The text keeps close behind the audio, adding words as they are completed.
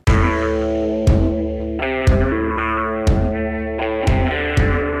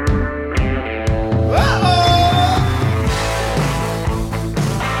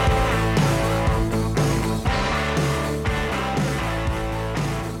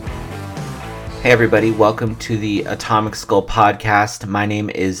Hey everybody, welcome to the Atomic Skull podcast. My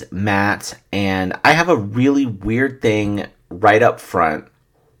name is Matt, and I have a really weird thing right up front,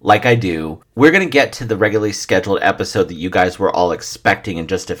 like I do. We're going to get to the regularly scheduled episode that you guys were all expecting in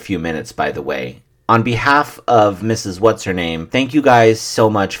just a few minutes, by the way. On behalf of Mrs. What's-Her-Name, thank you guys so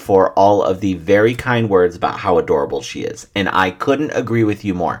much for all of the very kind words about how adorable she is, and I couldn't agree with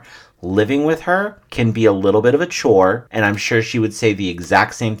you more. Living with her can be a little bit of a chore, and I'm sure she would say the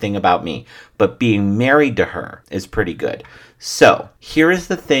exact same thing about me, but being married to her is pretty good. So, here is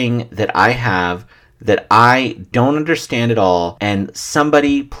the thing that I have that I don't understand at all, and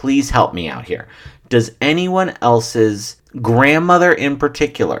somebody please help me out here. Does anyone else's grandmother in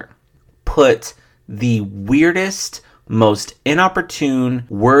particular put the weirdest, most inopportune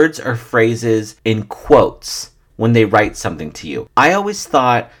words or phrases in quotes when they write something to you? I always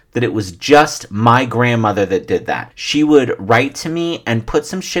thought that it was just my grandmother that did that. She would write to me and put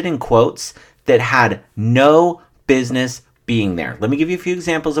some shit in quotes that had no business being there. Let me give you a few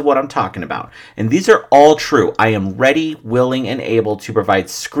examples of what I'm talking about. And these are all true. I am ready, willing, and able to provide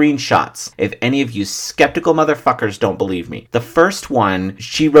screenshots if any of you skeptical motherfuckers don't believe me. The first one,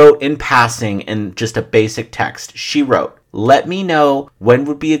 she wrote in passing in just a basic text. She wrote, "Let me know when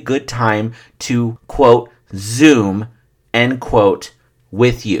would be a good time to, quote, Zoom, end quote,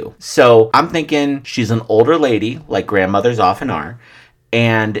 with you." So I'm thinking she's an older lady, like grandmothers often are,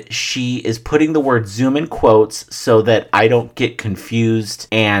 and she is putting the word Zoom in quotes so that I don't get confused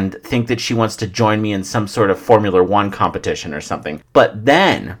and think that she wants to join me in some sort of Formula One competition or something. But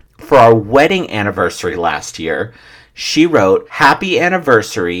then, for our wedding anniversary last year, she wrote, "Happy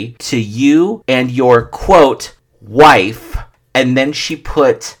anniversary to you and your, quote, wife," and then she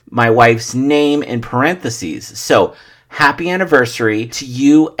put my wife's name in parentheses. So, "Happy anniversary to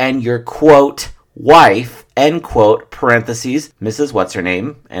you and your, quote, wife," end quote, parentheses, Mrs.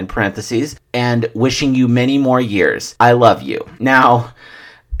 What's-Her-Name, end parentheses, "and wishing you many more years. I love you." Now,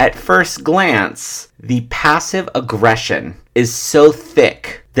 at first glance, the passive aggression is so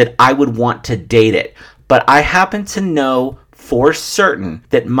thick that I would want to date it. But I happen to know for certain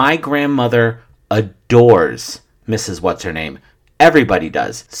that my grandmother adores Mrs. What's-Her-Name. Everybody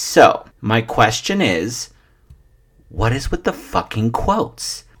does. So, my question is, what is with the fucking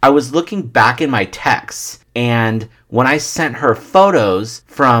quotes? I was looking back in my texts, and when I sent her photos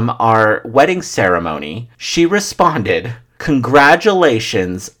from our wedding ceremony, she responded,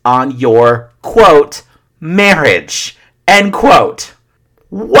 "Congratulations on your, quote, marriage," end quote.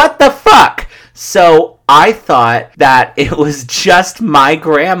 What the fuck? So I thought that it was just my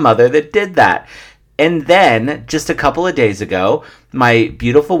grandmother that did that. And then, just a couple of days ago, my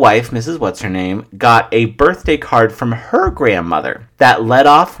beautiful wife, Mrs. What's-Her-Name, got a birthday card from her grandmother that led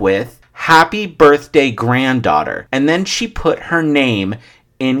off with, "Happy birthday, granddaughter." And then she put her name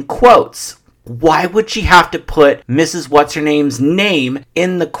in quotes. Why would she have to put Mrs. What's-Her-Name's name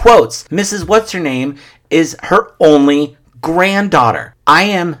in the quotes? Mrs. What's-Her-Name is her only granddaughter. I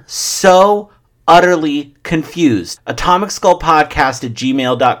am so utterly confused.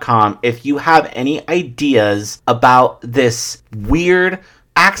 AtomicSkullPodcast@gmail.com if you have any ideas about this weird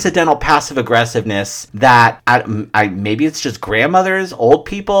accidental passive aggressiveness that maybe it's just grandmothers, old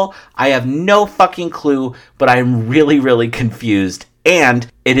people. I have no fucking clue, but I'm really, really confused. And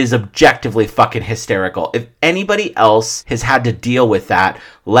it is objectively fucking hysterical. If anybody else has had to deal with that,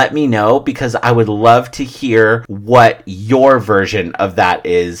 let me know, because I would love to hear what your version of that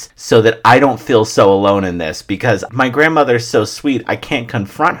is so that I don't feel so alone in this, because my grandmother's so sweet, I can't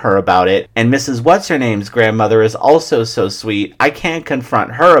confront her about it. And Mrs. What's-Her-Name's grandmother is also so sweet, I can't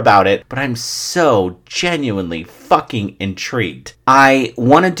confront her about it, but I'm so genuinely fucking intrigued. I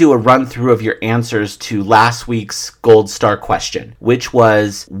want to do a run through of your answers to last week's Gold Star question, which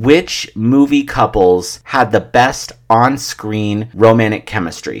was, which movie couples had the best on-screen romantic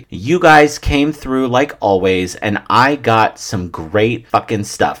chemistry? You guys came through like always, and I got some great fucking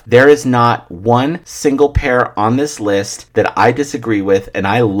stuff. There is not one single pair on this list that I disagree with, and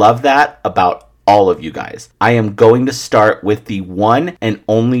I love that about all of you guys. I am going to start with the one and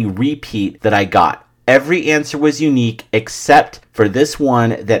only repeat that I got. Every answer was unique except for this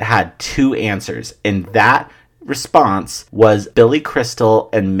one that had two answers, and that response was Billy Crystal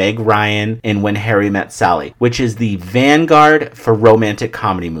and Meg Ryan in When Harry Met Sally, which is the vanguard for romantic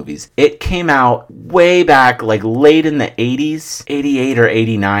comedy movies. It came out way back, like late in the 80s, 88 or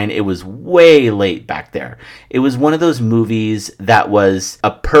 89. It was way late back there. It was one of those movies that was a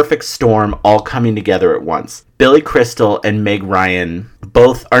perfect storm all coming together at once. Billy Crystal and Meg Ryan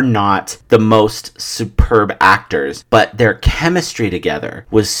both are not the most superb actors, but their chemistry together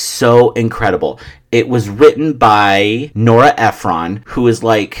was so incredible. It was written by Nora Ephron, who is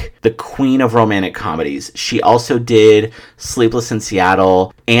like the queen of romantic comedies. She also did Sleepless in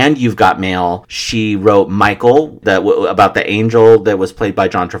Seattle and You've Got Mail. She wrote Michael, about the angel that was played by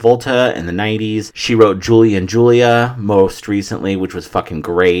John Travolta in the 90s. She wrote Julie and Julia most recently, which was fucking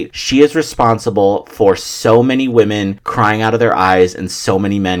great. She is responsible for so many women crying out of their eyes and so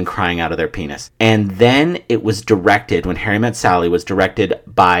many men crying out of their penis. And then it was directed, When Harry Met Sally was directed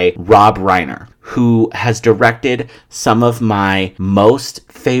by Rob Reiner, who has directed some of my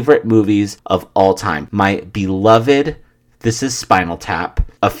most favorite movies of all time. My beloved This Is Spinal Tap,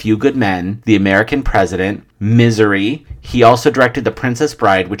 A Few Good Men, The American President, Misery. He also directed The Princess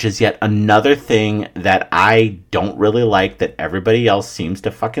Bride, which is yet another thing that I don't really like that everybody else seems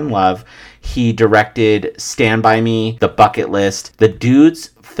to fucking love. He directed Stand By Me, The Bucket List. The dude's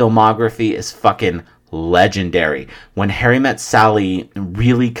filmography is fucking legendary. When Harry Met Sally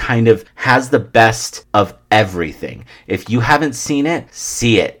really kind of has the best of everything. If you haven't seen it,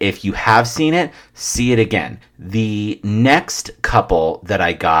 see it. If you have seen it, see it again. The next couple that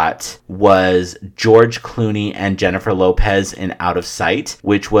I got was George Clooney and Jennifer Lopez in Out of Sight,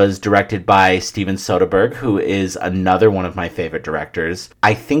 which was directed by Steven Soderbergh, who is another one of my favorite directors.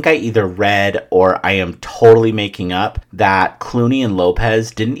 I think I either read or I am totally making up that Clooney and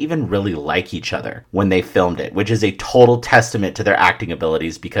Lopez didn't even really like each other when they filmed it, which is a total testament to their acting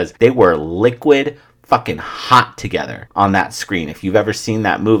abilities because they were liquid fucking hot together on that screen. If you've ever seen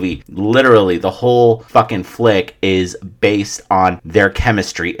that movie, literally the whole fucking flick is based on their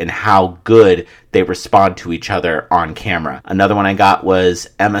chemistry and how good they respond to each other on camera. Another one I got was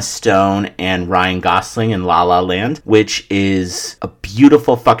Emma Stone and Ryan Gosling in La La Land, which is a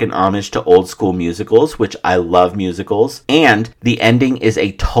beautiful fucking homage to old school musicals, which I love musicals. And the ending is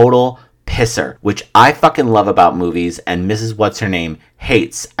a total pisser, which I fucking love about movies, and Mrs. What's-Her-Name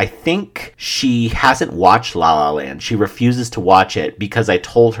hates. I think she hasn't watched La La Land. She refuses to watch it because I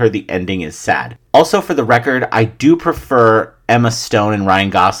told her the ending is sad. Also, for the record, I do prefer Emma Stone and Ryan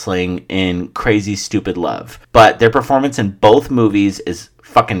Gosling in Crazy Stupid Love, but their performance in both movies is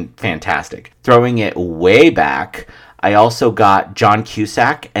fucking fantastic. Throwing it way back, I also got John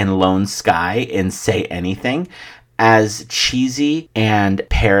Cusack and Lone Skye in Say Anything. As cheesy and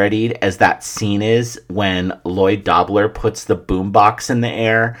parodied as that scene is when Lloyd Dobler puts the boombox in the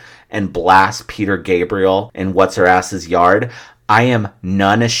air and blasts Peter Gabriel in What's-Her-Ass's yard, I am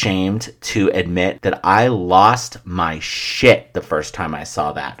none ashamed to admit that I lost my shit the first time I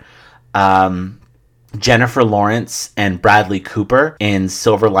saw that. Jennifer Lawrence and Bradley Cooper in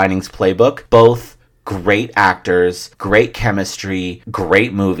Silver Linings Playbook, both great actors, great chemistry,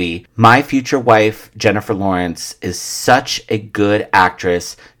 great movie. My future wife, Jennifer Lawrence, is such a good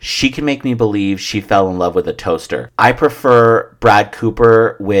actress. She can make me believe she fell in love with a toaster. I prefer Brad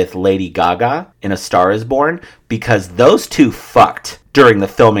Cooper with Lady Gaga in A Star Is Born because those two fucked during the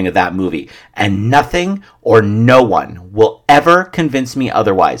filming of that movie, and nothing or no one will ever convince me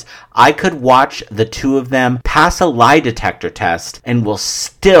otherwise. I could watch the two of them pass a lie detector test and will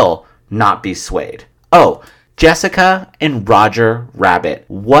still not be swayed. Oh, Jessica and Roger Rabbit.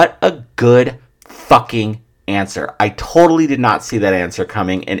 What a good fucking answer. I totally did not see that answer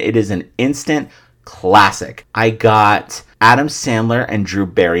coming, and it is an instant classic. I got Adam Sandler and Drew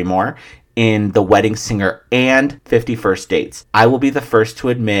Barrymore in The Wedding Singer and 50 First Dates. I will be the first to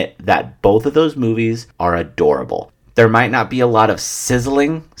admit that both of those movies are adorable. There might not be a lot of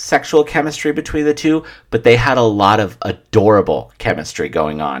sizzling sexual chemistry between the two, but they had a lot of adorable chemistry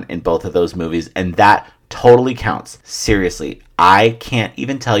going on in both of those movies, and that totally counts. Seriously, I can't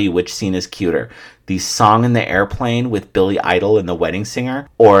even tell you which scene is cuter. The song in the airplane with Billy Idol in The Wedding Singer,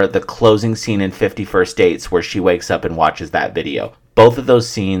 or the closing scene in 50 First Dates where she wakes up and watches that video. Both of those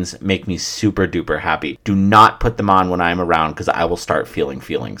scenes make me super duper happy. Do not put them on when I'm around because I will start feeling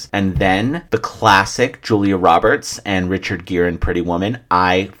feelings. And then the classic Julia Roberts and Richard Gere in Pretty Woman.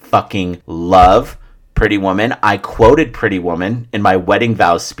 I fucking love Pretty Woman. I quoted Pretty Woman in my wedding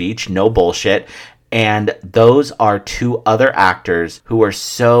vows speech. No bullshit. And those are two other actors who are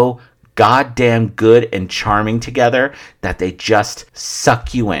so goddamn good and charming together that they just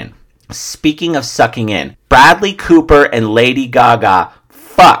suck you in. Speaking of sucking in, Bradley Cooper and Lady Gaga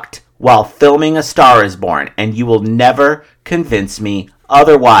fucked while filming A Star Is Born, and you will never convince me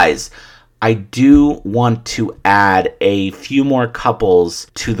otherwise. I do want to add a few more couples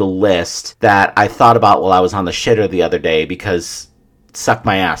to the list that I thought about while I was on the shitter the other day because suck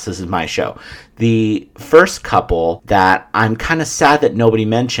my ass, this is my show. The first couple that I'm kind of sad that nobody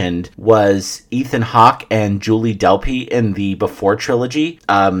mentioned was Ethan Hawke and Julie Delpy in the Before trilogy.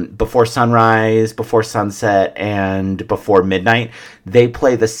 Before Sunrise, Before Sunset, and Before Midnight. They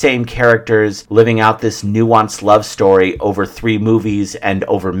play the same characters living out this nuanced love story over 3 movies and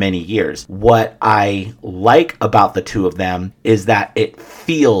over many years. What I like about the two of them is that it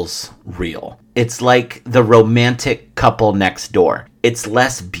feels real. It's like the romantic couple next door. It's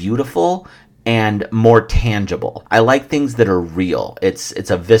less beautiful and more tangible. I like things that are real. It's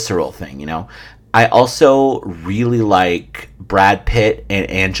a visceral thing, you know? I also really like Brad Pitt and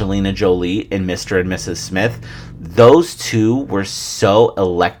Angelina Jolie in Mr. and Mrs. Smith. Those two were so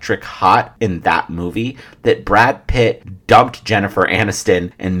electric hot in that movie that Brad Pitt dumped Jennifer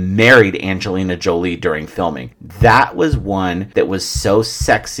Aniston and married Angelina Jolie during filming. That was one that was so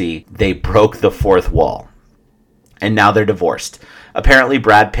sexy, they broke the fourth wall. And now they're divorced. Apparently,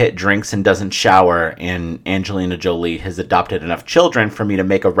 Brad Pitt drinks and doesn't shower, and Angelina Jolie has adopted enough children for me to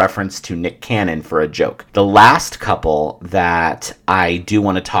make a reference to Nick Cannon for a joke. The last couple that I do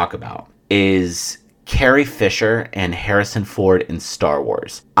want to talk about is Carrie Fisher and Harrison Ford in Star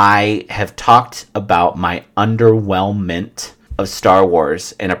Wars. I have talked about my underwhelmment of Star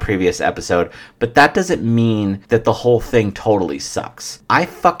Wars in a previous episode, but that doesn't mean that the whole thing totally sucks. I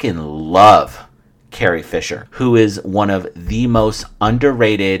fucking love Carrie Fisher, who is one of the most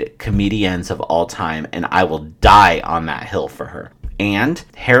underrated comedians of all time, and I will die on that hill for her. And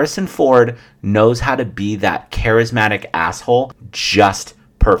Harrison Ford knows how to be that charismatic asshole just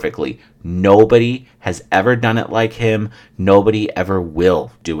perfectly. Nobody has ever done it like him. Nobody ever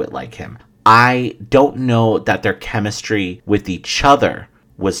will do it like him. I don't know that their chemistry with each other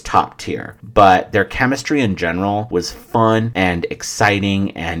was top tier, but their chemistry in general was fun and exciting,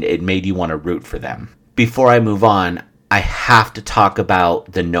 and it made you want to root for them. Before I move on, I have to talk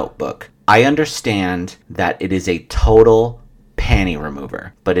about The Notebook. I understand that it is a total panty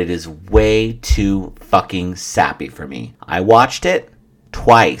remover, but it is way too fucking sappy for me. I watched it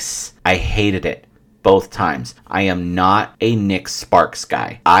twice. I hated it both times. I am not a Nick Sparks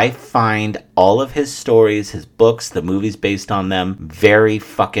guy. I find all of his stories, his books, the movies based on them, very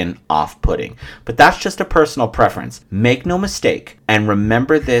fucking off-putting. But that's just a personal preference. Make no mistake, and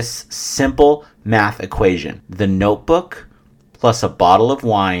remember this simple math equation. The Notebook plus a bottle of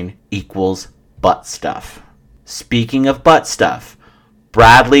wine equals butt stuff. Speaking of butt stuff,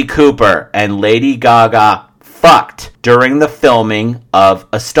 Bradley Cooper and Lady Gaga fucked during the filming of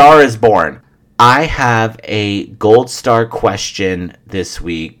A Star is Born. I have a gold star question this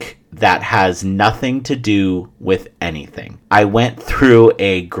week that has nothing to do with anything. I went through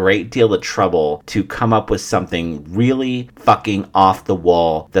a great deal of trouble to come up with something really fucking off the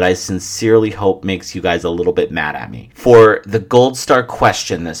wall that I sincerely hope makes you guys a little bit mad at me. For the gold star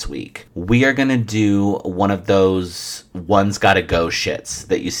question this week, we are going to do one of those one's gotta go shits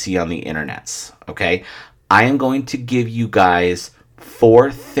that you see on the internets, okay? I am going to give you guys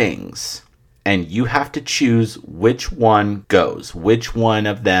 4 things, and you have to choose which one goes, which one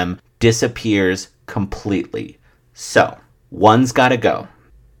of them disappears completely. So, one's gotta go.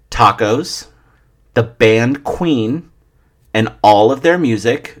 Tacos, the band Queen, and all of their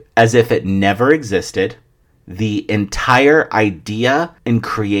music as if it never existed, the entire idea and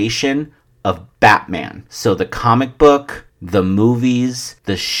creation of Batman. So the comic book, the movies,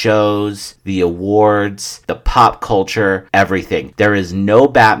 the shows, the awards, the pop culture, everything. There is no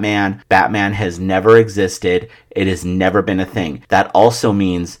Batman. Batman has never existed. It has never been a thing. That also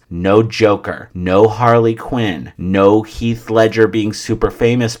means no Joker, no Harley Quinn, no Heath Ledger being super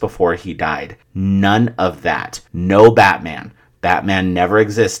famous before he died. None of that. No Batman. Batman never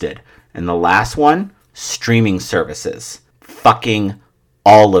existed. And the last one, streaming services. Fucking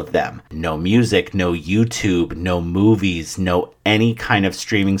all of them. No music, no YouTube, no movies, no any kind of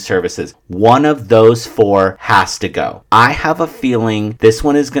streaming services. One of those 4 has to go. I have a feeling this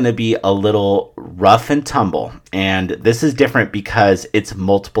one is going to be a little rough and tumble. And this is different because it's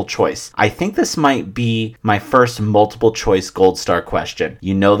multiple choice. I think this might be my first multiple choice gold star question.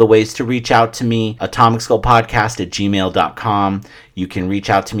 You know the ways to reach out to me. atomicskullpodcast@gmail.com. You can reach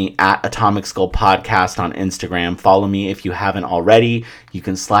out to me at Atomic Skull Podcast on Instagram. Follow me if you haven't already. You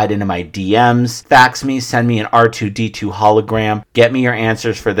can slide into my DMs, fax me, send me an R2-D2 hologram. Get me your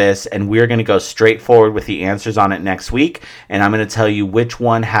answers for this, and we're going to go straight forward with the answers on it next week. And I'm going to tell you which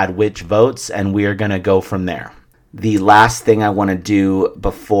one had which votes, and we are going to go from there. The last thing I want to do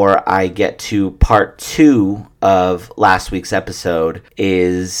before I get to part 2 of last week's episode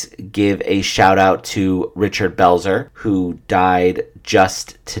is give a shout out to Richard Belzer, who died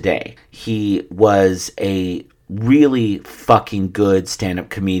just today. He was a really fucking good stand-up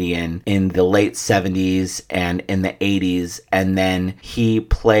comedian in the late 70s and in the 80s. And then he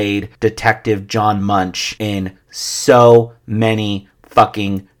played Detective John Munch in so many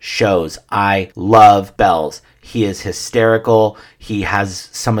fucking shows. I love Bells. He is hysterical. He has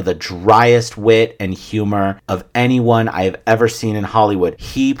some of the driest wit and humor of anyone I've ever seen in Hollywood.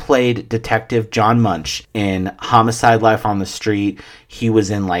 He played Detective John Munch in Homicide: Life on the Street. He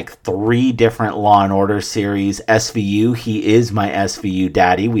was in like 3 different Law and Order series. SVU, he is my SVU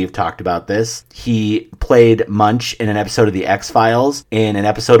daddy. We've talked about this. He played Munch in an episode of The X-Files, in an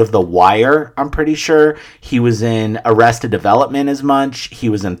episode of The Wire, I'm pretty sure. He was in Arrested Development as Munch. He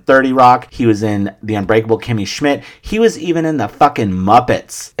was in 30 Rock. He was in The Unbreakable Kimmy Schmidt. He was even in the fucking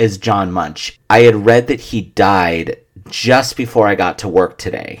Muppets as John Munch. I had read that he died just before I got to work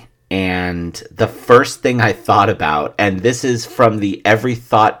today. And the first thing I thought about, and this is from the Every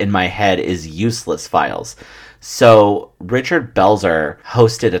Thought in My Head is Useless files. So Richard Belzer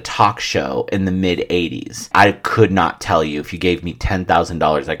hosted a talk show in the mid-'80s. I could not tell you. If you gave me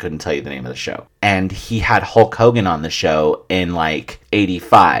 $10,000, I couldn't tell you the name of the show. And he had Hulk Hogan on the show in like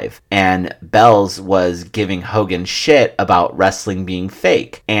 85. And Bells was giving Hogan shit about wrestling being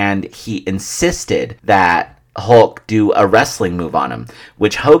fake. And he insisted that Hulk do a wrestling move on him,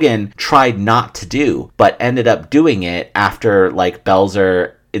 which Hogan tried not to do, but ended up doing it after like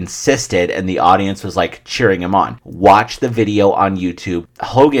Belzer insisted and the audience was like cheering him on. Watch the video on YouTube.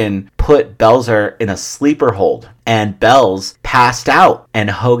 Hogan put Belzer in a sleeper hold and Bells passed out and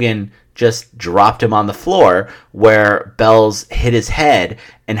Hogan just dropped him on the floor where Bells hit his head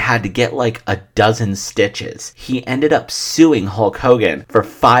and had to get like a dozen stitches. He ended up suing Hulk Hogan for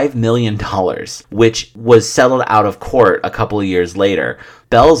 $5 million, which was settled out of court a couple of years later.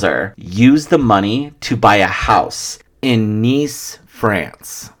 Belzer used the money to buy a house in Nice,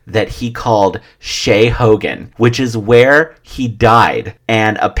 France, that he called Chez Hogan, which is where he died.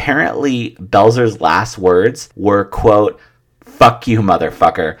 And apparently Belzer's last words were, quote, "Fuck you,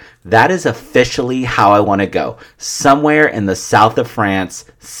 motherfucker." That is officially how I want to go. Somewhere in the south of France,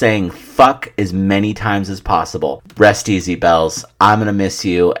 saying fuck as many times as possible. Rest easy, Bells. I'm going to miss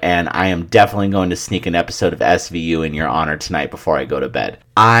you, and I am definitely going to sneak an episode of SVU in your honor tonight before I go to bed.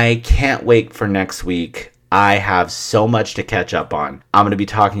 I can't wait for next week. I have so much to catch up on. I'm going to be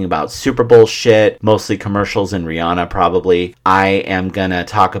talking about Super Bowl shit, mostly commercials and Rihanna probably. I am going to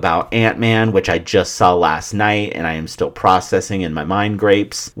talk about Ant-Man, which I just saw last night and I am still processing in my mind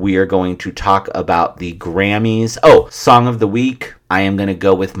grapes. We are going to talk about the Grammys. Oh, Song of the Week. I am going to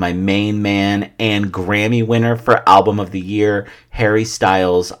go with my main man and Grammy winner for Album of the Year, Harry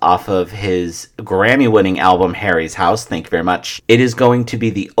Styles, off of his Grammy-winning album, Harry's House. Thank you very much. It is going to be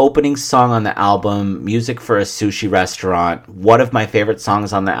the opening song on the album, Music for a Sushi Restaurant. One of my favorite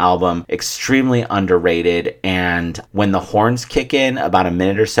songs on the album, extremely underrated, and when the horns kick in about a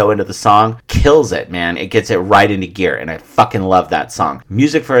minute or so into the song, kills it, man. It gets it right into gear, and I fucking love that song.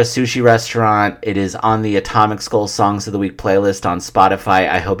 Music for a Sushi Restaurant. It is on the Atomic Skull Songs of the Week playlist on Spotify.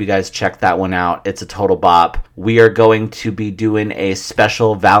 I hope you guys check that one out. It's a total bop. We are going to be doing a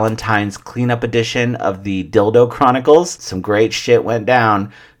special Valentine's cleanup edition of the Dildo Chronicles. Some great shit went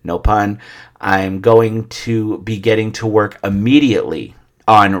down. No pun. I'm going to be getting to work immediately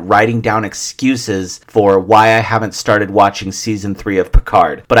on writing down excuses for why I haven't started watching season 3 of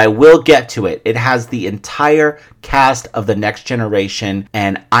Picard. But I will get to it. It has the entire cast of The Next Generation,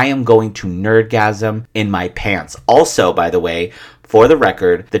 and I am going to nerdgasm in my pants. Also, by the way, for the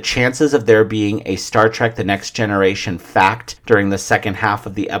record, the chances of there being a Star Trek The Next Generation fact during the second half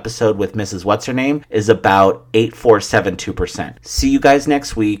of the episode with Mrs. What's-Her-Name is about 8.472%. See you guys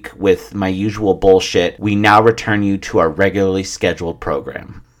next week with my usual bullshit. We now return you to our regularly scheduled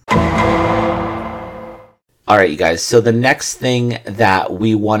program. All right, you guys. So the next thing that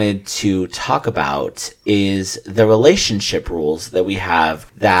we wanted to talk about is the relationship rules that we have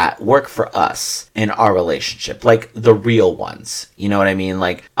that work for us in our relationship, like the real ones. You know what I mean?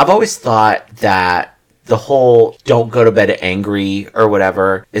 Like, I've always thought that the whole don't go to bed angry or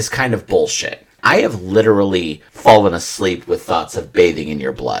whatever is kind of bullshit. I have literally fallen asleep with thoughts of bathing in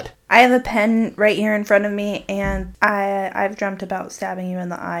your blood. I have a pen right here in front of me, and I've dreamt about stabbing you in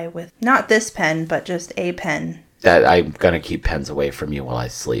the eye with not this pen, but just a pen. That I'm going to keep pens away from you while I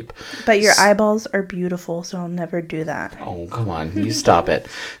sleep. But your eyeballs are beautiful, so I'll never do that. Oh, come on. You stop it.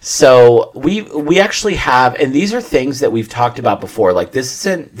 So we actually have, and these are things that we've talked about before. Like,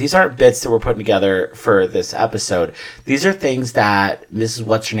 these aren't bits that we're putting together for this episode. These are things that Mrs.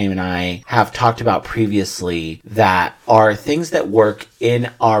 What's-Her-Name and I have talked about previously that are things that work in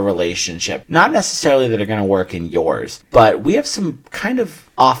our relationship. Not necessarily that are going to work in yours, but we have some kind of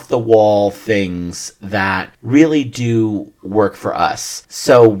off the wall things that really do work for us.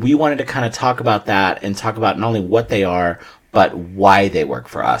 So we wanted to kind of talk about that and talk about not only what they are, but why they work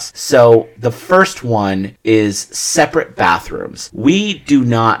for us. So the first one is separate bathrooms. We do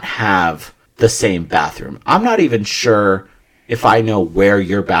not have the same bathroom. I'm not even sure if I know where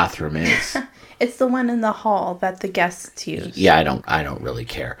your bathroom is. It's the one in the hall that the guests use. Yeah, I don't really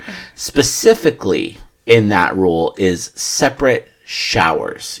care. Specifically in that rule is separate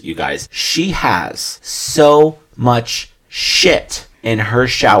showers, you guys. She has so much shit in her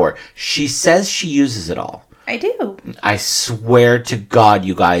shower. She says she uses it all. I do. I swear to God,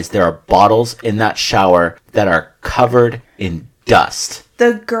 you guys, there are bottles in that shower that are covered in dust.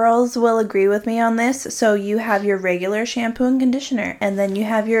 The girls will agree with me on this. So you have your regular shampoo and conditioner, and then you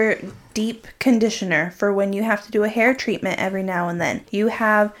have your deep conditioner for when you have to do a hair treatment every now and then. You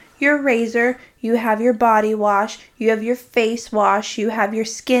have your razor, you have your body wash, you have your face wash, you have your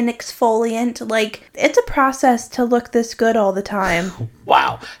skin exfoliant. Like, it's a process to look this good all the time.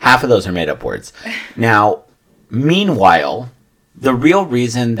 Wow. Half of those are made up words. Now, meanwhile, the real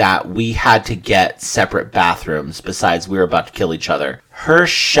reason that we had to get separate bathrooms, besides we were about to kill each other, her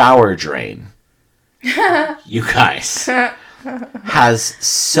shower drain, you guys, has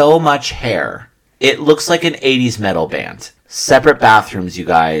so much hair. It looks like an 80s metal band. Separate bathrooms, you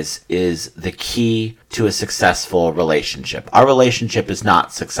guys, is the key to a successful relationship. Our relationship is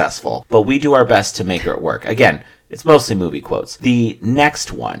not successful, but we do our best to make it work. Again, it's mostly movie quotes. The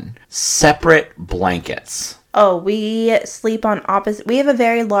next one, separate blankets. Oh, we sleep on opposite. We have a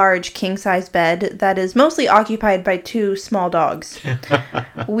very large king-size bed that is mostly occupied by two small dogs.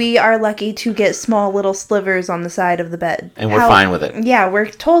 We are lucky to get small little slivers on the side of the bed. And we're fine with it. Yeah, we're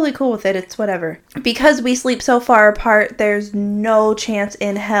totally cool with it. It's whatever. Because we sleep so far apart, there's no chance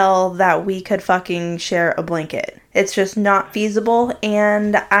in hell that we could fucking share a blanket. It's just not feasible,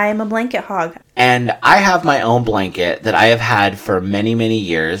 and I'm a blanket hog. And I have my own blanket that I have had for many, many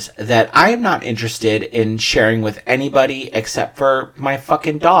years that I am not interested in sharing with anybody except for my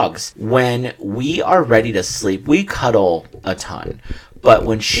fucking dogs. When we are ready to sleep, we cuddle a ton. But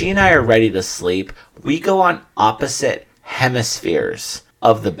when she and I are ready to sleep, we go on opposite hemispheres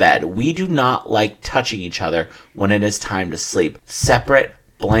of the bed. We do not like touching each other when it is time to sleep. Separate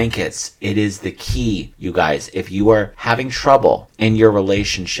blankets. It is the key, you guys. If you are having trouble in your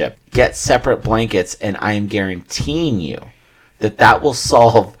relationship, get separate blankets, and I am guaranteeing you that that will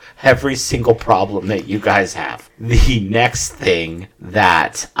solve every single problem that you guys have. The next thing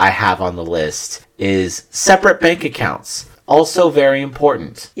that I have on the list is separate bank accounts. Also very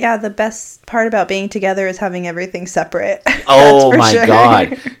important. Yeah, the best part about being together is having everything separate. Oh my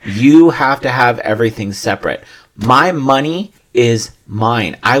God. You have to have everything separate. My money is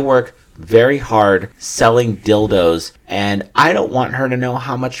mine. I work very hard selling dildos, and I don't want her to know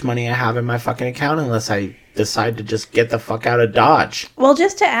how much money I have in my fucking account unless I decide to just get the fuck out of Dodge. Well,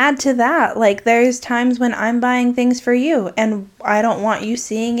 just to add to that, like, there's times when I'm buying things for you, and I don't want you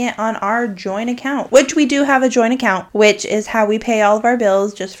seeing it on our joint account, which we do have a joint account, which is how we pay all of our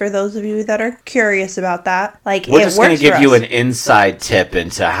bills, just for those of you that are curious about that. Like, we're just going to give you an inside tip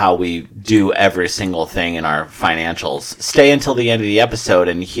into how we do every single thing in our financials. Stay until the end of the episode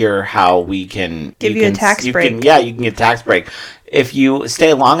and hear how we can give you a tax break. You can get a tax break. If you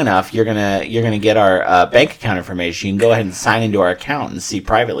stay long enough, you're gonna get our bank account information. You can go ahead and sign into our account and see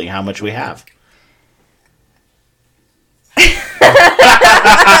privately how much we have.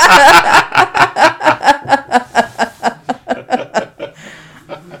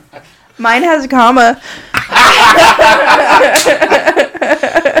 Mine has a comma.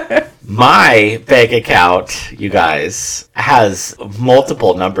 My bank account, you guys, has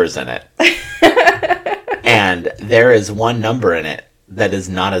multiple numbers in it. And there is one number in it that is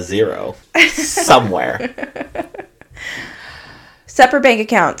not a zero somewhere. Separate bank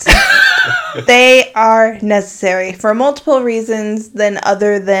accounts. They are necessary for multiple reasons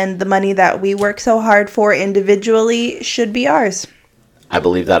other than the money that we work so hard for individually should be ours. I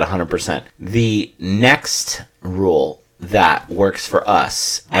believe that 100%. The next rule that works for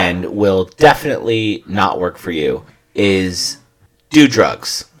us and will definitely not work for you is do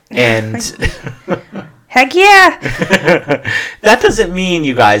drugs. And heck yeah! That doesn't mean,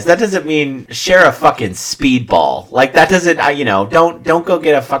 you guys, that doesn't mean share a fucking speedball. Like, that doesn't, don't go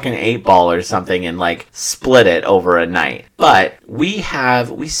get a fucking 8-ball or something and, like, split it over a night. But we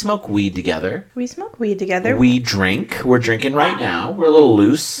smoke weed together. We smoke weed together. We drink. We're drinking right now. We're a little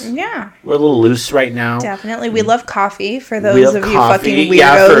loose. Yeah. We're a little loose right now. Definitely. We love coffee for those of you fucking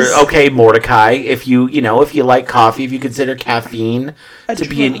weirdos. Yeah, Mordecai, if you like coffee, if you consider caffeine to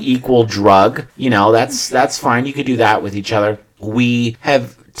be an equal drug, that's fine. You could do that with each other. We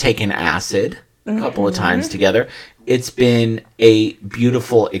have taken acid a couple of times together. It's been a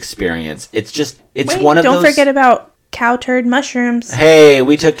beautiful experience. It's one of those... Don't forget about cow turd mushrooms. Hey,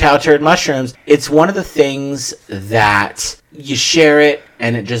 we took cow turd mushrooms. It's one of the things that you share it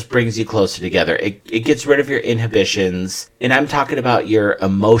and it just brings you closer together. It gets rid of your inhibitions. And I'm talking about your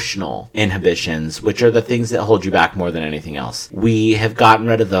emotional inhibitions, which are the things that hold you back more than anything else. We have gotten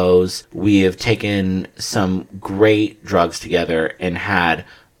rid of those. We have taken some great drugs together and had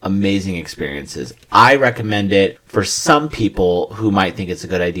amazing experiences. I recommend it for some people who might think it's a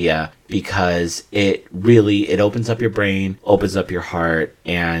good idea because it opens up your brain, opens up your heart,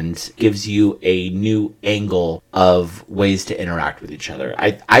 and gives you a new angle of ways to interact with each other.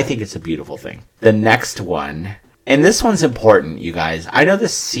 I think it's a beautiful thing. The next one, and this one's important, you guys. I know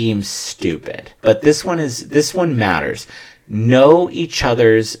this seems stupid, but this one matters. Know each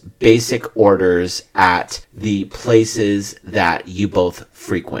other's basic orders at the places that you both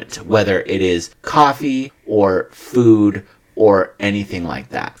frequent, whether it is coffee or food or anything like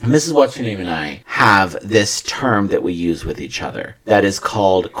that. Mrs. What's-Her-Name and I have this term that we use with each other that is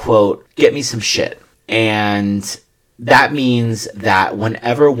called, quote, get me some shit. And that means that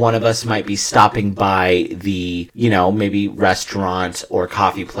whenever one of us might be stopping by the, maybe restaurant or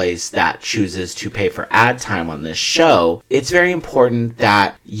coffee place that chooses to pay for ad time on this show, it's very important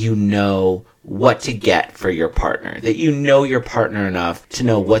that you know what to get for your partner, that you know your partner enough to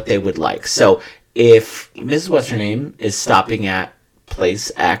know what they would like. So if Mrs. What's-Her-Name is stopping at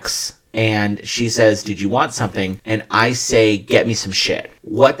place X and she says, did you want something? And I say, get me some shit.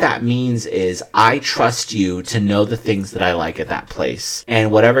 What that means is I trust you to know the things that I like at that place.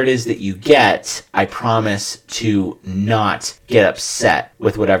 And whatever it is that you get, I promise to not get upset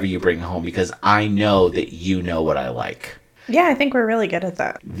with whatever you bring home because I know that you know what I like. Yeah, I think we're really good at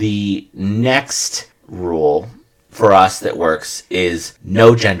that. The next rule for us that works is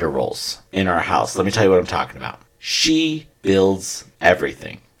no gender roles in our house. Let me tell you what I'm talking about. She builds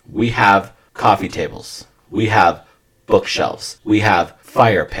everything. We have coffee tables. We have bookshelves. We have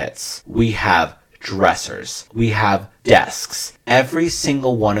fire pits. We have dressers. We have desks. Every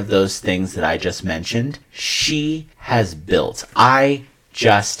single one of those things that I just mentioned, she has built. I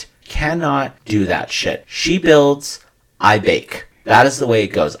just cannot do that shit. She builds, I bake. That is the way it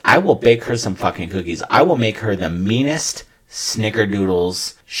goes. I will bake her some fucking cookies. I will make her the meanest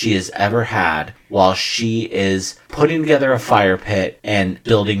snickerdoodles she has ever had while she is putting together a fire pit and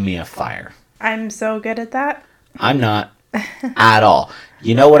building me a fire. I'm so good at that. I'm not at all.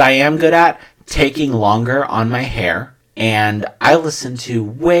 You know what I am good at? Taking longer on my hair, and I listen to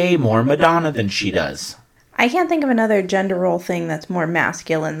way more Madonna than she does. I can't think of another gender role thing that's more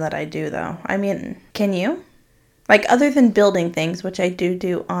masculine that I do, though. I mean, can you? Like, other than building things, which I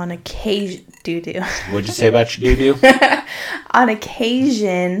do on occasion. What'd you say about your do-do? On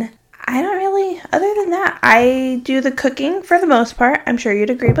occasion, I don't really, other than that, I do the cooking for the most part. I'm sure you'd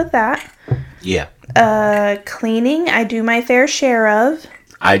agree with that. Yeah. Cleaning, I do my fair share of.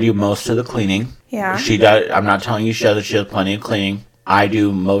 I do most of the cleaning. Yeah. She does. I'm not telling you she does plenty of cleaning. I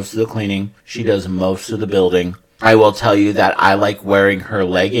do most of the cleaning. She does most of the building. I will tell you that I like wearing her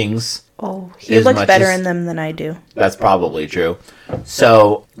leggings. Oh, he looks better in them than I do. That's probably true.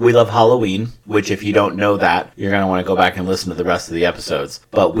 So, we love Halloween, which if you don't know that, you're going to want to go back and listen to the rest of the episodes.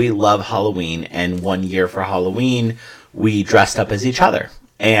 But we love Halloween, and one year for Halloween, we dressed up as each other.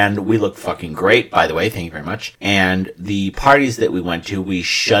 And we looked fucking great, by the way. Thank you very much. And the parties that we went to, we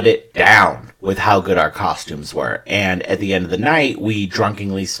shut it down with how good our costumes were. And at the end of the night, we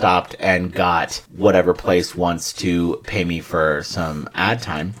drunkenly stopped and got whatever place wants to pay me for some ad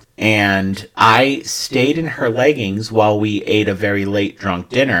time. And I stayed in her leggings while we ate a very late drunk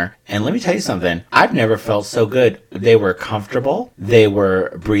dinner. And let me tell you something. I've never felt so good. They were comfortable. They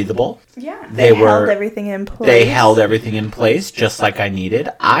were breathable. Yeah. They held everything in place. They held everything in place just like I needed.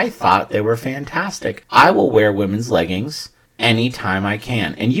 I thought they were fantastic. I will wear women's leggings anytime I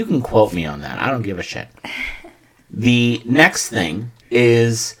can. And you can quote me on that. I don't give a shit. The next thing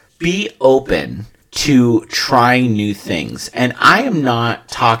is be open to trying new things. And I am not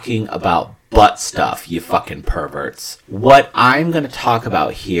talking about butt stuff, you fucking perverts. What I'm going to talk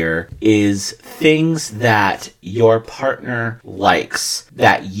about here is things that your partner likes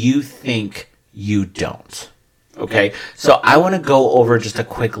that you think you don't. Okay, so I want to go over just a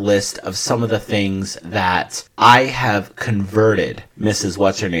quick list of some of the things that I have converted Mrs.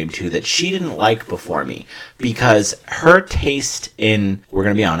 What's-Her-Name to that she didn't like before me. Because her taste in, we're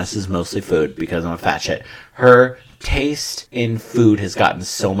going to be honest, is mostly food because I'm a fat shit. Her taste in food has gotten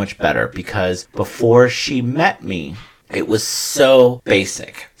so much better because before she met me, it was so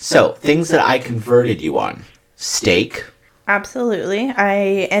basic. So, things that I converted you on. Steak. Absolutely.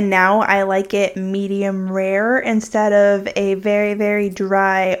 Now I like it medium rare instead of a very, very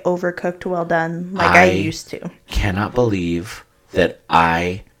dry, overcooked, well done like I used to. Cannot believe that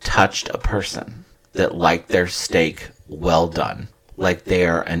I touched a person that liked their steak well done, like they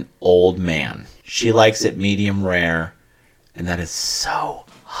are an old man. She likes it medium rare, and that is so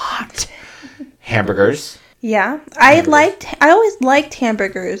hot. Hamburgers. Yeah, I always liked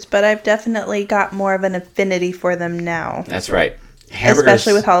hamburgers, but I've definitely got more of an affinity for them now. That's right. Hamburgers,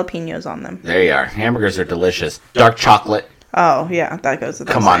 especially with jalapenos on them. There you are. Hamburgers are delicious. Dark chocolate. Oh, yeah, that goes with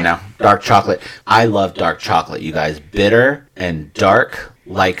Come on now. Dark chocolate. I love dark chocolate, you guys. Bitter and dark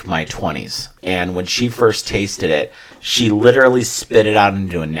like my 20s. And when she first tasted it, she literally spit it out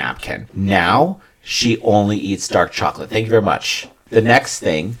into a napkin. Now, she only eats dark chocolate. Thank you very much. The next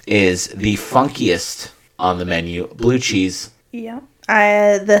thing is the funkiest on the menu, blue cheese. Yeah.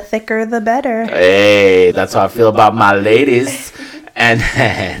 The thicker, the better. Hey, that's how I feel about my ladies. And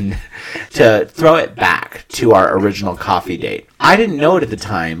then to throw it back to our original coffee date. I didn't know it at the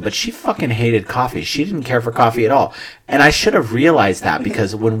time, but she fucking hated coffee. She didn't care for coffee at all. And I should have realized that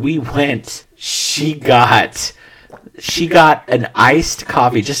because when we went, she got an iced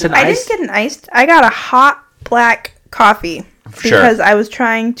coffee, just an iced. I didn't get an iced. I got a hot black coffee. Because I was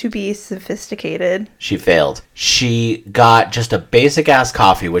trying to be sophisticated. She failed. She got just a basic ass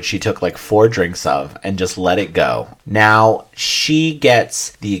coffee, which she took like 4 drinks of and just let it go. Now she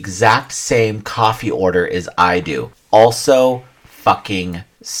gets the exact same coffee order as I do. Also fucking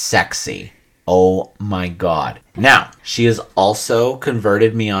sexy. Oh my God. Now, she has also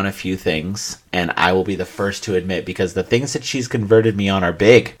converted me on a few things, and I will be the first to admit, because the things that she's converted me on are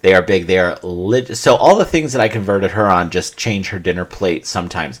big. They are big. They are so all the things that I converted her on just change her dinner plate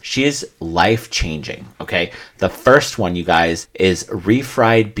sometimes. She is life-changing, okay? The first one, you guys, is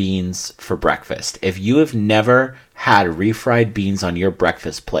refried beans for breakfast. If you have never had refried beans on your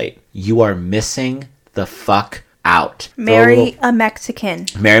breakfast plate, you are missing the fuck out. Marry a Mexican.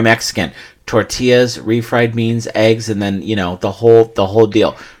 Marry Mexican. Tortillas, refried beans, eggs, and then, the whole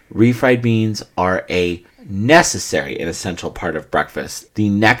deal. Refried beans are a necessary and essential part of breakfast. The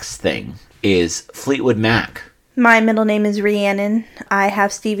next thing is Fleetwood Mac. My middle name is Rhiannon. I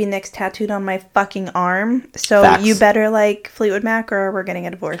have Stevie Nicks tattooed on my fucking arm. So Facts. You better like Fleetwood Mac or we're getting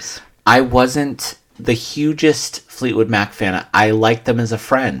a divorce. I wasn't the hugest Fleetwood Mac fan. I liked them as a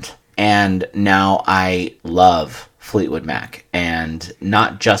friend. And now I love Fleetwood Mac. And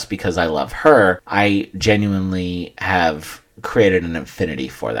not just because I love her, I genuinely have created an affinity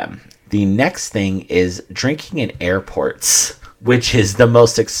for them. The next thing is drinking in airports, which is the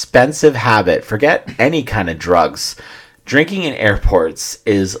most expensive habit. Forget any kind of drugs. Drinking in airports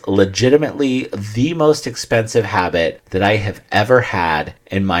is legitimately the most expensive habit that I have ever had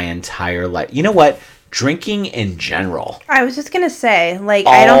in my entire life. You know what? Drinking in general. I was just going to say,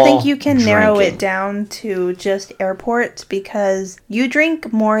 I don't think you can narrow it down to just airports because you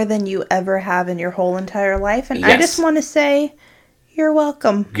drink more than you ever have in your whole entire life. And yes. I just want to say, you're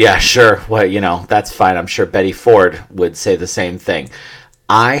welcome. Yeah, sure. Well, that's fine. I'm sure Betty Ford would say the same thing.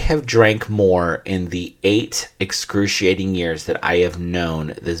 I have drank more in the 8 excruciating years that I have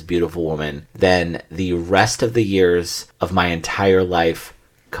known this beautiful woman than the rest of the years of my entire life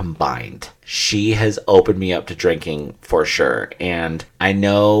combined. She has opened me up to drinking for sure. And I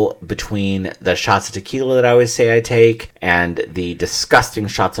know between the shots of tequila that I always say I take and the disgusting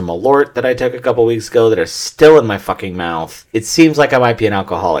shots of Malort that I took a couple weeks ago that are still in my fucking mouth, it seems like I might be an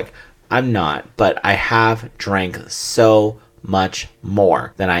alcoholic. I'm not, but I have drank so much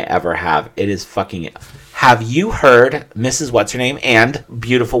more than I ever have. It is fucking... Have you heard, Mrs. What's-Her-Name and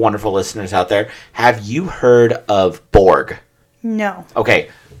beautiful, wonderful listeners out there, have you heard of Borg? No. Okay,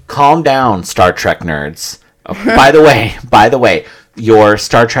 calm down, Star Trek nerds. By the way, your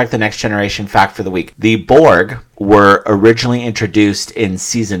Star Trek The Next Generation fact for the week. The Borg were originally introduced in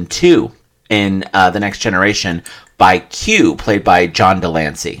Season 2 in The Next Generation by Q, played by John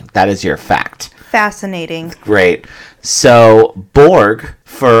Delancey. That is your fact. Fascinating. Great. So, Borg,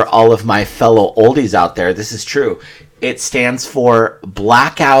 for all of my fellow oldies out there, this is true. It stands for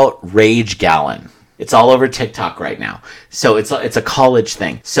Blackout Rage Gallon. It's all over TikTok right now. So it's a college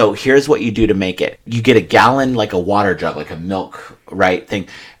thing. So here's what you do to make it. You get a gallon, like a water jug, like a milk, right, thing.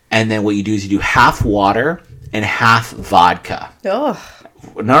 And then what you do is you do half water and half vodka. Ugh.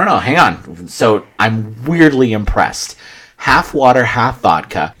 No, hang on. So I'm weirdly impressed. Half water, half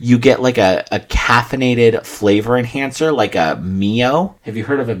vodka. You get like a caffeinated flavor enhancer, like a Mio. Have you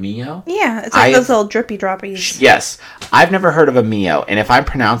heard of a Mio? Yeah, it's like those little drippy droppies. Yes. I've never heard of a Mio. And if I'm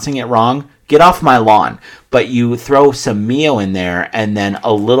pronouncing it wrong, get off my lawn. But you throw some Mio in there and then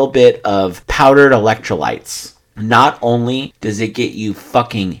a little bit of powdered electrolytes. not only does it get you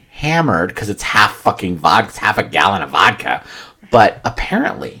fucking hammered because it's half fucking vodka, it's half a gallon of vodka, but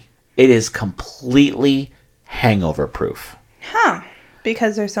apparently it is completely hangover proof. Huh.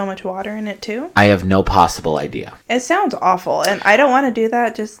 Because there's so much water in it too? I have no possible idea. It sounds awful, and I don't want to do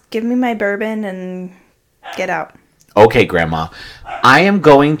that. Just give me my bourbon and get out. Okay, Grandma. I am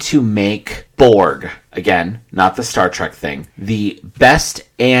going to make Borg, again, not the Star Trek thing, the best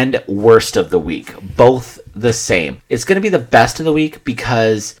and worst of the week. Both the same. It's going to be the best of the week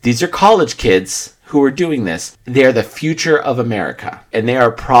because these are college kids who are doing this. They're the future of America, and they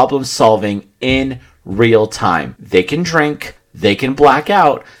are problem solving in real time. They can drink, they can black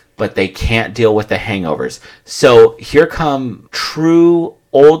out, but they can't deal with the hangovers. So here come true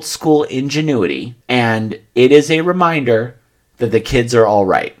old school ingenuity, and it is a reminder that the kids are all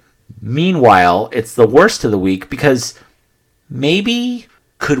right. Meanwhile, it's the worst of the week because maybe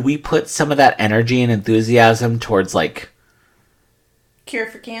could we put some of that energy and enthusiasm towards like cure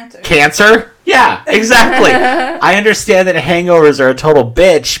for cancer. Cancer? Yeah, exactly. I understand that hangovers are a total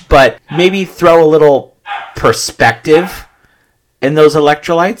bitch, but maybe throw a little perspective in those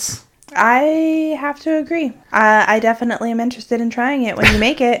electrolytes. I have to agree. I definitely am interested in trying it when you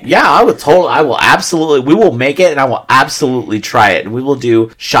make it. Yeah, I will absolutely, we will make it and I will absolutely try it. And we will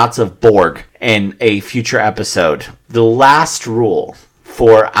do shots of Borg in a future episode. The last rule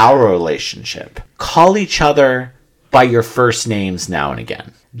for our relationship: call each other by your first names now and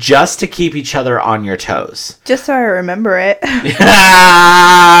again, just to keep each other on your toes. Just so I remember it.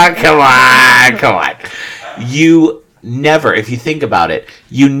 Come on. You never, if you think about it,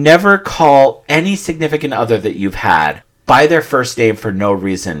 you never call any significant other that you've had by their first name for no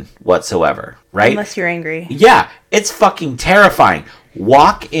reason whatsoever, right? Unless you're angry. Yeah, it's fucking terrifying.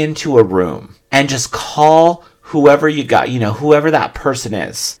 Walk into a room and just call whoever you got, whoever that person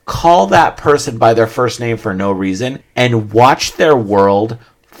is. Call that person by their first name for no reason and watch their world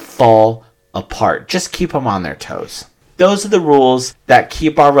fall apart. Just keep them on their toes. Those are the rules that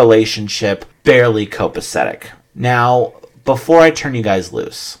keep our relationship barely copacetic. Now, before I turn you guys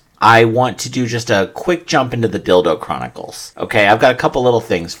loose, I want to do just a quick jump into the Dildo Chronicles. Okay, I've got a couple little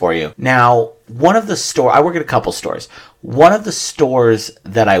things for you. Now, I work at a couple stores. One of the stores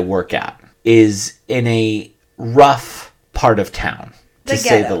that I work at is in a rough part of town, to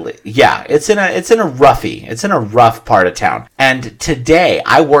say the least. Yeah, it's in a rough part of town. And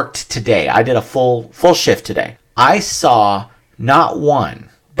I did a full shift today. I saw not one,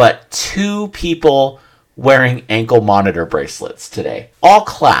 but two people wearing ankle monitor bracelets today. All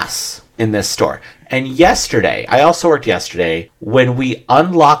class in this store. And I also worked yesterday, when we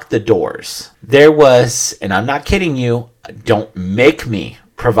unlocked the doors, there was, and I'm not kidding you, don't make me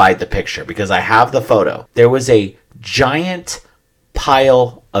provide the picture because I have the photo. There was a giant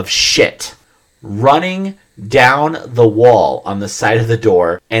pile of shit running down the wall on the side of the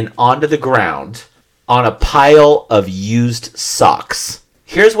door and onto the ground on a pile of used socks.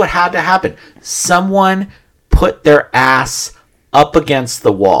 Here's what had to happen. Someone put their ass up against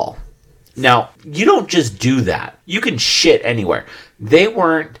the wall. Now, you don't just do that. You can shit anywhere. They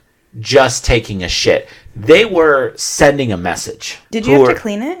weren't just taking a shit. They were sending a message. Did you have to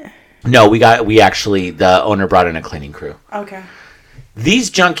clean it? No, the owner brought in a cleaning crew. Okay.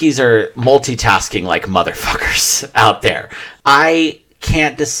 These junkies are multitasking like motherfuckers out there. I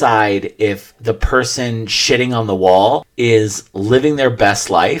can't decide if the person shitting on the wall is living their best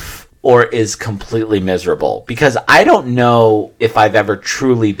life or is completely miserable, because I don't know if I've ever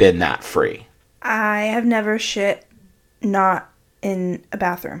truly been that free. I have never shit not in a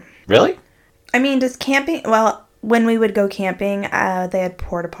bathroom. Really? I mean, when we would go camping, they had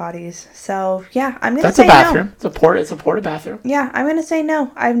porta potties. So, yeah, I'm going to say no. That's a bathroom. It's a porta bathroom. Yeah, I'm going to say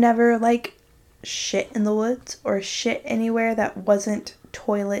no. I've never, shit in the woods or shit anywhere that wasn't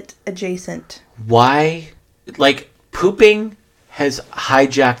toilet adjacent. Why? Pooping has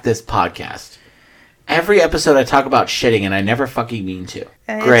hijacked this podcast. Every episode I talk about shitting, and I never fucking mean to.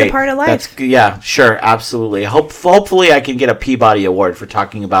 Great. It's a part of life. Yeah, sure, absolutely. Hopefully I can get a Peabody Award for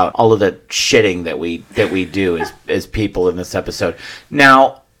talking about all of the shitting that we do as people in this episode.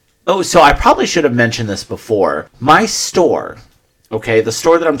 Now, so I probably should have mentioned this before. My store, okay, the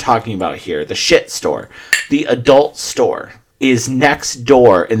store that I'm talking about here, the shit store, the adult store, is next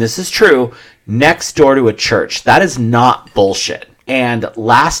door, and this is true, next door to a church. That is not bullshit. And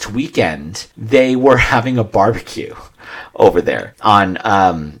last weekend, they were having a barbecue over there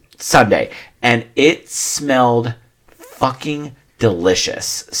on Sunday, and it smelled fucking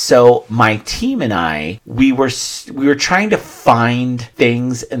delicious. So my team and I, we were trying to find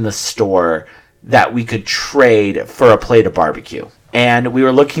things in the store that we could trade for a plate of barbecue. And we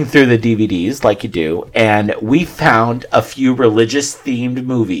were looking through the DVDs like you do, and we found a few religious themed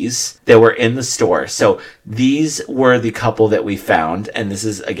movies that were in the store. So these were the couple that we found, and this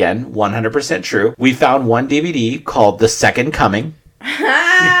is, again, 100% true. We found one DVD called The Second Coming.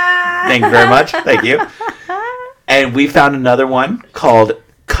 Thank you very much. Thank you. And we found another one called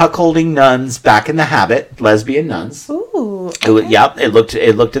Cuckolding Nuns Back in the Habit, Lesbian Nuns. Ooh. Okay.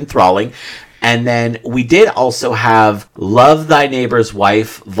 It looked enthralling. And then we did also have Love Thy Neighbor's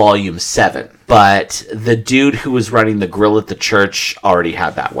Wife, Volume 7. But the dude who was running the grill at the church already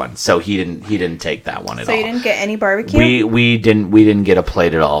had that one. So he didn't take that one at all. So you didn't get any barbecue? We didn't get a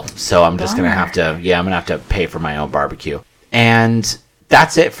plate at all. So I'm just going to have to pay for my own barbecue. And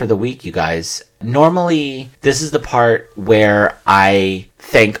that's it for the week, you guys. Normally, this is the part where I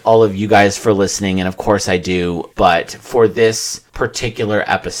thank all of you guys for listening. And of course I do. But for this particular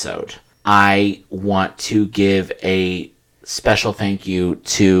episode, I want to give a special thank you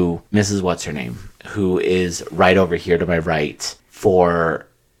to Mrs. What's-Her-Name, who is right over here to my right, for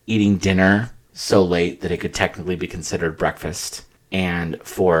eating dinner so late that it could technically be considered breakfast, and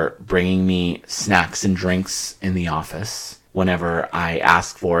for bringing me snacks and drinks in the office whenever I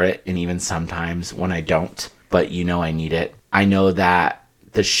ask for it, and even sometimes when I don't, but you know I need it. I know that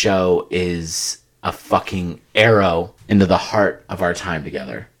the show is a fucking arrow into the heart of our time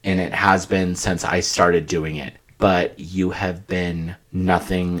together. And it has been since I started doing it. But you have been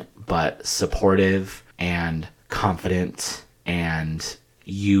nothing but supportive and confident. And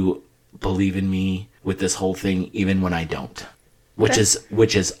you believe in me with this whole thing even when I don't. Which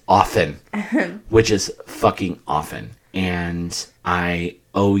is often. Which is fucking often. And I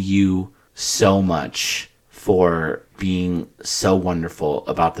owe you so much for being so wonderful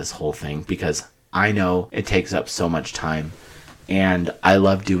about this whole thing, because I know it takes up so much time, and I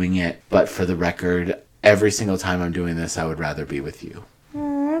love doing it, but for the record, every single time I'm doing this, I would rather be with you.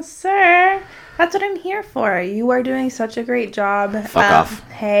 Oh, sir. That's what I'm here for. You are doing such a great job. Fuck off.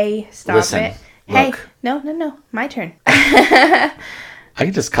 Hey, stop Listen, it. Hey, look. no. My turn. I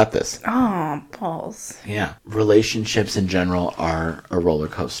can just cut this. Oh, balls. Yeah. Relationships in general are a roller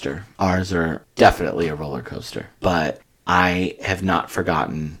coaster. Ours are definitely a roller coaster. But I have not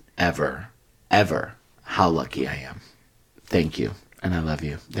forgotten ever how lucky I am. Thank you, and I love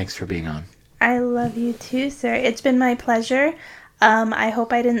you. Thanks for being on. I love you too, sir. It's been my pleasure. I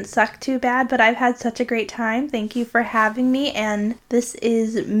hope I didn't suck too bad, but I've had such a great time. Thank you for having me, and this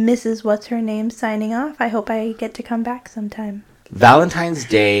is Mrs. What's-Her-Name signing off. I hope I get to come back sometime. Valentine's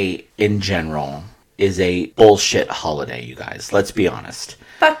Day in general is a bullshit holiday, you guys. Let's be honest.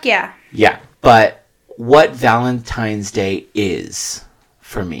 Fuck yeah. Yeah, but what Valentine's Day is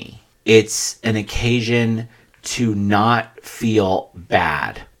for me, it's an occasion to not feel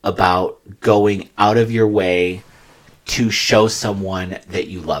bad about going out of your way to show someone that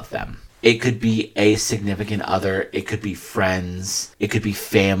you love them. It could be a significant other, it could be friends, it could be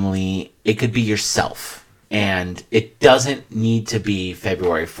family, it could be yourself. And it doesn't need to be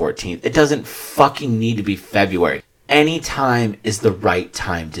February 14th. It doesn't fucking need to be February. Any time is the right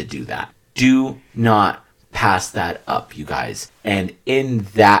time to do that. Do not pass that up, you guys. And in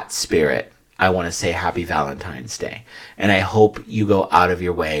that spirit, I want to say happy Valentine's Day. And I hope you go out of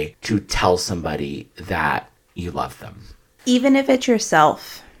your way to tell somebody that you love them. Even if it's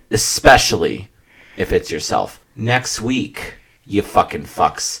yourself. Especially if it's yourself. Next week, you fucking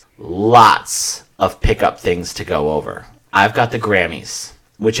fucks, lots of pickup things to go over. I've got the Grammys,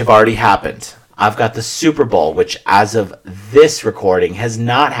 which have already happened. I've got the Super Bowl, which as of this recording has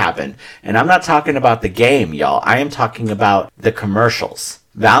not happened. And I'm not talking about the game, y'all. I am talking about the commercials.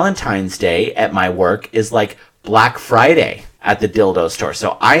 Valentine's Day at my work is like Black Friday at the dildo store.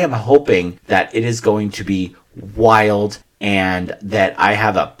 So I am hoping that it is going to be wild and that I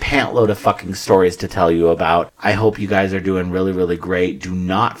have a pantload of fucking stories to tell you about. I hope you guys are doing really, really great. Do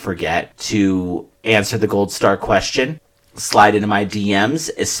not forget to answer the gold star question. Slide into my DMs,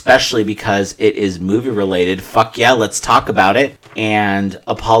 especially because it is movie related. Fuck yeah, let's talk about it. And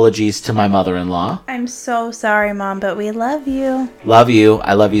apologies to my mother-in-law. I'm so sorry, Mom, but we love you. Love you.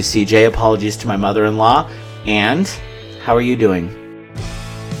 I love you, CJ. Apologies to my mother-in-law. And how are you doing?